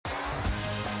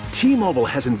T-Mobile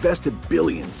has invested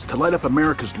billions to light up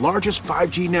America's largest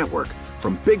 5G network,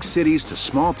 from big cities to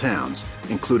small towns,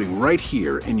 including right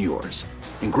here in yours.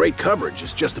 And great coverage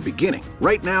is just the beginning.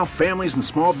 Right now, families and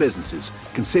small businesses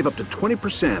can save up to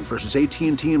 20% versus AT&T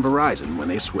and Verizon when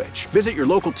they switch. Visit your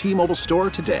local T-Mobile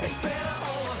store today.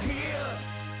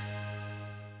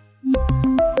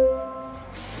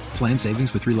 Plan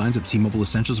savings with 3 lines of T-Mobile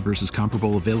Essentials versus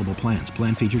comparable available plans.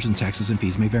 Plan features and taxes and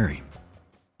fees may vary.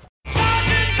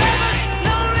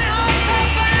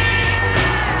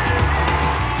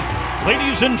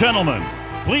 Ladies and gentlemen,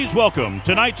 please welcome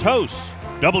tonight's hosts,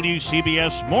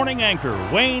 WCBS morning anchor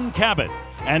Wayne Cabot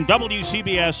and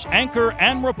WCBS anchor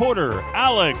and reporter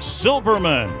Alex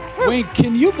Silverman. Wayne,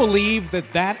 can you believe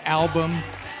that album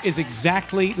is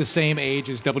exactly the same age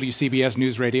as WCBS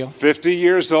News Radio? 50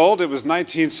 years old. It was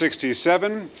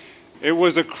 1967. It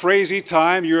was a crazy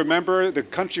time. You remember the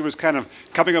country was kind of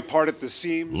coming apart at the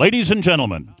seams. Ladies and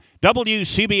gentlemen,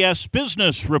 WCBS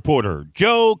business reporter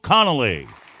Joe Connolly.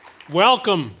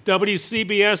 Welcome,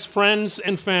 WCBS friends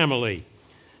and family.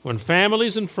 When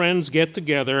families and friends get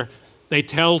together, they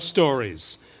tell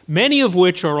stories, many of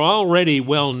which are already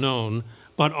well known,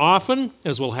 but often,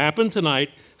 as will happen tonight,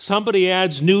 somebody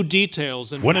adds new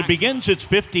details. When it begins its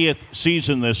 50th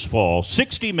season this fall,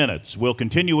 60 Minutes will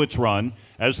continue its run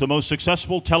as the most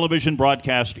successful television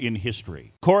broadcast in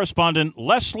history. Correspondent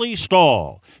Leslie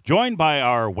Stahl, joined by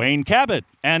our Wayne Cabot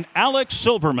and Alex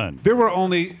Silverman. There were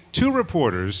only 2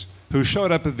 reporters who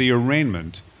showed up at the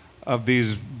arraignment of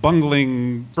these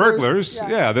bungling burglars,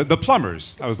 the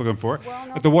plumbers I was looking for,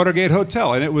 at the Watergate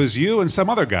Hotel, and it was you and some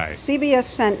other guy. CBS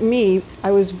sent me,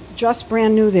 I was just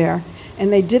brand new there,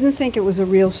 and they didn't think it was a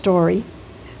real story.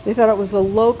 They thought it was a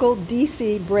local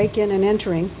DC break-in and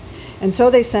entering, and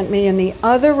so they sent me, and the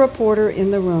other reporter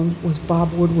in the room was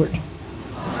Bob Woodward.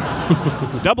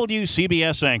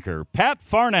 WCBS anchor Pat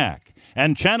Farnack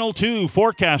and Channel 2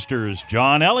 forecasters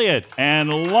John Elliott and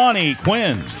Lonnie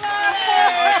Quinn. Let's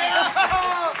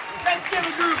give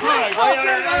a group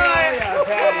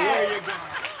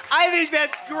I think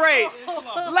that's great.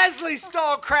 Leslie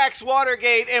Stahl cracks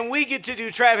Watergate, and we get to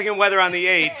do traffic and weather on the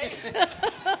 8s.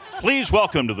 Please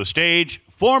welcome to the stage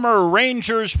former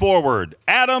Rangers forward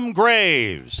Adam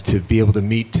Graves. To be able to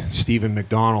meet Stephen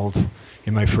McDonald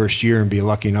in my first year and be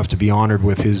lucky enough to be honored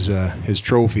with his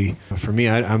trophy. For me,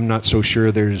 I'm not so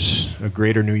sure there's a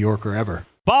greater New Yorker ever.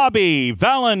 Bobby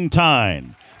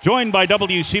Valentine, joined by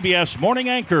WCBS morning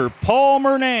anchor Paul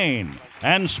Murnane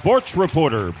and sports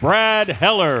reporter Brad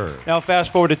Heller. Now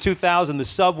fast forward to 2000, the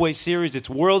Subway Series. It's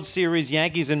World Series,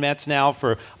 Yankees and Mets now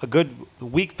for a good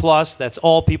week plus. That's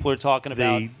all people are talking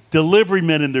about. The delivery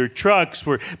men in their trucks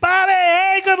were, Bobby,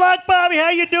 hey, good luck, Bobby, how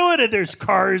you doing? And there's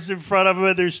cars in front of them,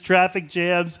 and there's traffic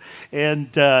jams. And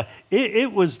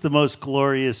it was the most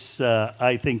glorious,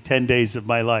 I think, 10 days of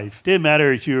my life. Didn't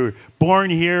matter if you were born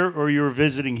here or you were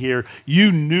visiting here.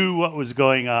 You knew what was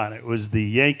going on. It was the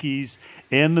Yankees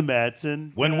and the Mets.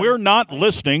 And when we're not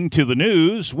listening to the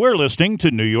news, we're listening to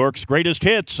New York's greatest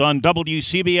hits on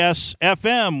WCBS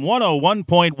FM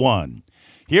 101.1.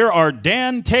 Here are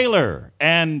Dan Taylor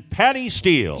and Patty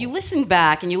Steele. You listen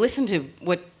back and you listen to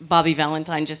what Bobby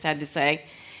Valentine just had to say.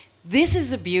 This is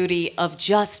the beauty of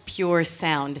just pure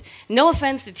sound. No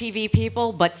offense to TV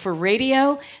people, but for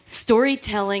radio,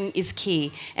 storytelling is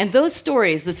key. And those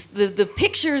stories, the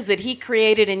pictures that he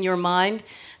created in your mind,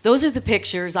 those are the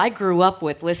pictures I grew up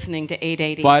with listening to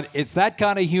 880. But it's that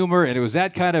kind of humor, and it was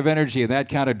that kind of energy and that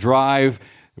kind of drive.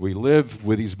 We live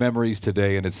with these memories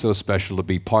today, and it's so special to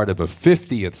be part of a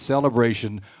 50th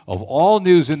celebration of all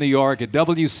news in New York at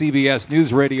WCBS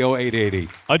News Radio 880.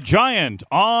 A giant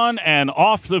on and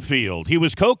off the field. He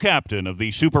was co-captain of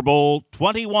the Super Bowl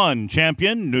 21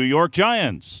 champion New York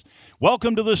Giants.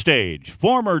 Welcome to the stage,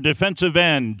 former defensive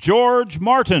end George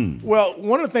Martin. Well,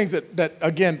 one of the things that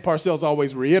again, Parcells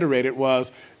always reiterated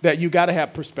was that you got to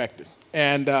have perspective.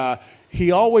 And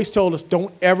he always told us,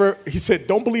 don't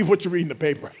believe what you read in the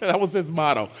paper. That was his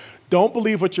motto. Don't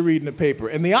believe what you read in the paper.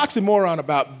 And the oxymoron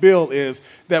about Bill is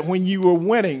that when you were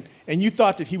winning and you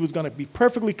thought that he was going to be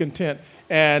perfectly content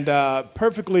and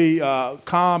perfectly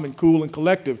calm and cool and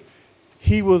collective,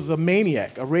 he was a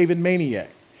maniac, a raving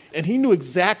maniac. And he knew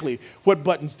exactly what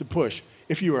buttons to push.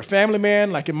 If you were a family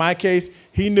man, like in my case,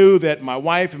 he knew that my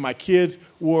wife and my kids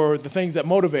were the things that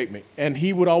motivate me, and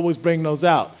he would always bring those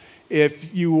out.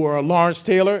 If you were a Lawrence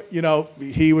Taylor,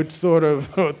 he would sort of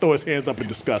throw his hands up in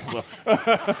disgust. So.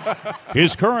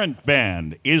 His current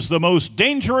band is the most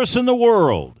dangerous in the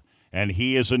world, and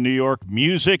he is a New York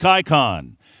music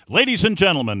icon. Ladies and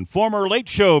gentlemen, former Late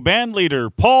Show band leader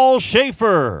Paul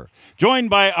Shaffer, joined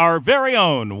by our very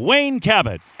own Wayne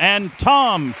Cabot and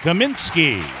Tom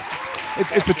Kaminsky.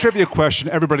 It's the trivia question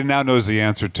everybody now knows the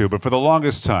answer to, but for the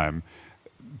longest time,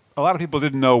 a lot of people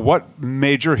didn't know what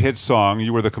major hit song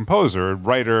you were the composer,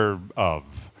 writer of.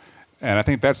 And I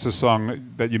think that's the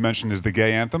song that you mentioned is the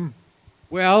gay anthem.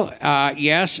 Well,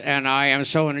 yes, and I am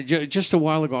so. And just a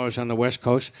while ago, I was on the West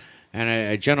Coast, and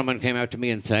a gentleman came out to me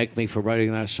and thanked me for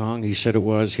writing that song. He said it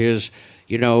was his,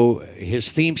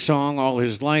 his theme song all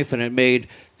his life, and it made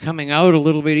coming out a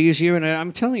little bit easier. And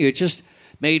I'm telling you, it just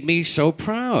made me so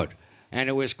proud. And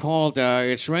it was called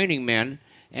 "It's Raining Men."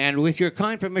 And with your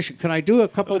kind permission, can I do a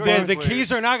couple of The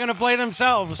keys are not going to play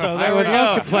themselves, so I would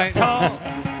love to play. Tall,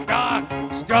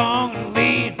 dark, strong and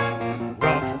lean,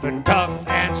 rough and tough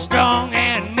and strong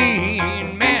and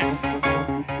mean men.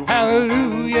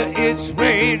 Hallelujah, it's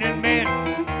raining men.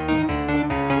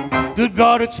 Good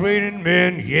God, it's raining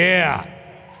men, yeah.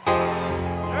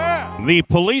 The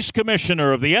police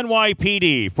commissioner of the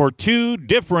NYPD for 2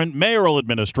 different mayoral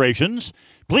administrations.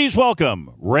 Please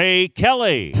welcome Ray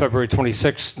Kelly. February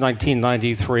 26,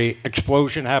 1993,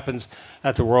 explosion happens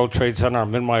at the World Trade Center.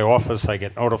 I'm in my office. I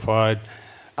get notified.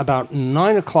 About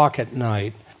 9 o'clock at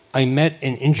night, I met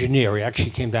an engineer. He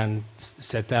actually came down and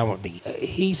sat down with me.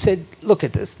 He said, look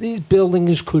at this. These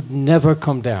buildings could never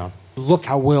come down. Look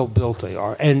how well built they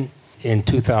are. And in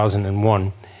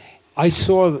 2001, I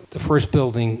saw the first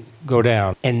building go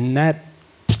down, and that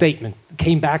statement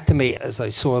came back to me as I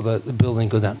saw the building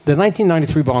go down. The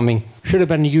 1993 bombing should have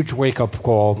been a huge wake-up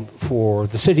call for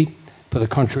the city, for the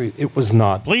country. It was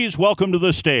not. Please welcome to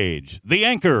the stage the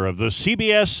anchor of the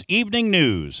CBS Evening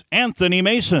News, Anthony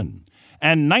Mason,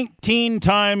 and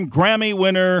 19-time Grammy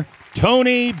winner,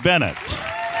 Tony Bennett.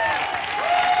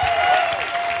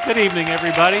 Good evening,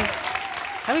 everybody.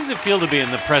 How does it feel to be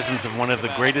in the presence of one of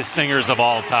the greatest singers of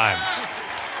all time?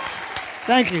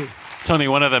 Thank you. Tony,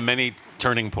 one of the many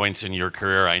turning points in your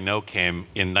career I know came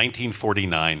in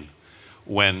 1949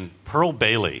 when Pearl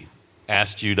Bailey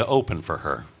asked you to open for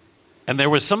her. And there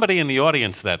was somebody in the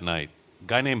audience that night, a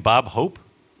guy named Bob Hope.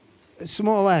 A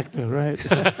small actor, right?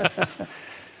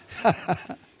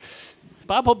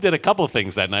 Bob Hope did a couple of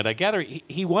things that night. I gather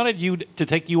he wanted you to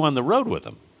take you on the road with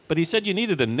him, but he said you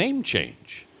needed a name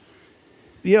change.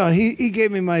 Yeah, he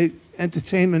gave me my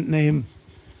entertainment name.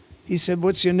 He said,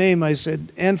 what's your name? I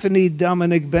said, Anthony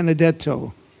Dominic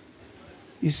Benedetto.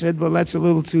 He said, well, that's a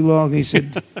little too long. He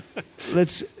said,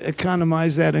 let's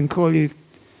economize that and call you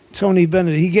Tony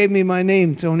Bennett. He gave me my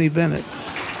name, Tony Bennett.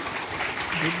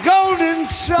 The golden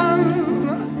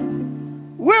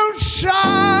sun will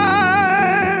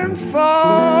shine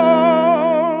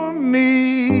for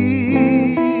me.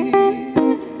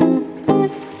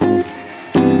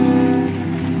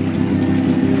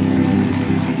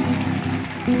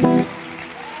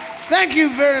 Thank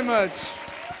you very much.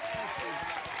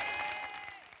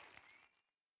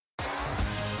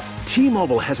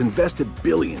 T-Mobile has invested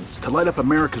billions to light up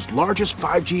America's largest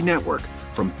 5G network,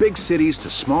 from big cities to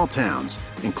small towns,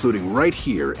 including right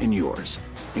here in yours.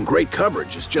 And great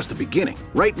coverage is just the beginning.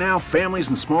 Right now, families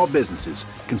and small businesses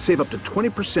can save up to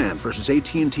 20% versus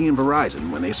AT&T and Verizon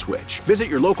when they switch. Visit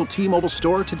your local T-Mobile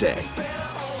store today.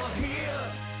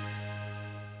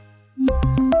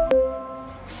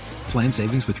 Plan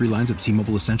savings with 3 lines of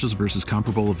T-Mobile Essentials versus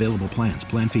comparable available plans.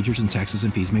 Plan features and taxes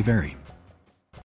and fees may vary.